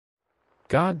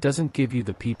God doesn't give you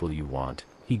the people you want,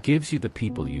 He gives you the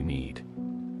people you need.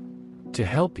 To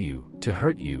help you, to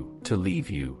hurt you, to leave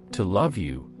you, to love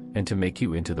you, and to make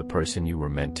you into the person you were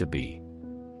meant to be.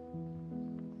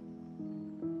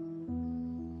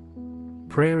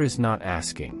 Prayer is not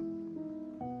asking.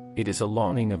 It is a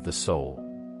longing of the soul.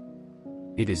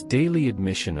 It is daily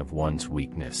admission of one's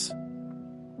weakness.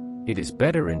 It is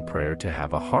better in prayer to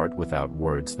have a heart without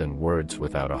words than words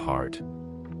without a heart.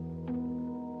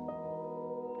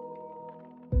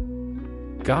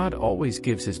 God always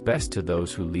gives His best to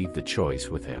those who leave the choice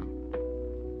with Him.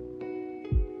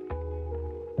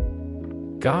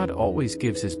 God always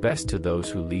gives His best to those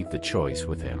who leave the choice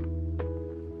with Him.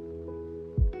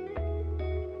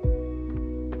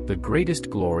 The greatest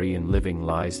glory in living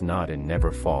lies not in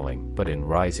never falling, but in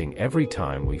rising every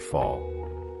time we fall.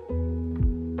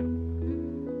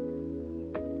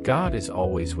 God is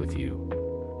always with you.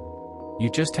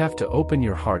 You just have to open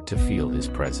your heart to feel His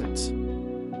presence.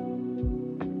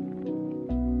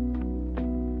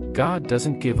 God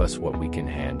doesn't give us what we can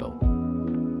handle.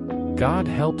 God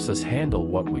helps us handle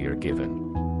what we are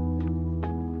given.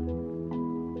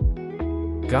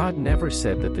 God never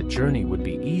said that the journey would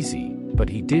be easy, but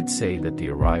He did say that the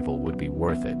arrival would be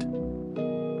worth it.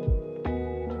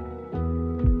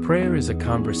 Prayer is a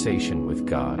conversation with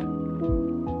God.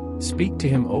 Speak to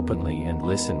Him openly and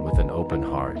listen with an open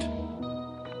heart.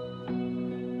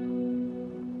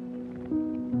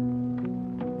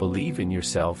 Believe in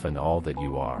yourself and all that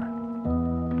you are.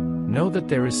 Know that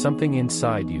there is something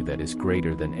inside you that is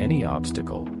greater than any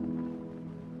obstacle,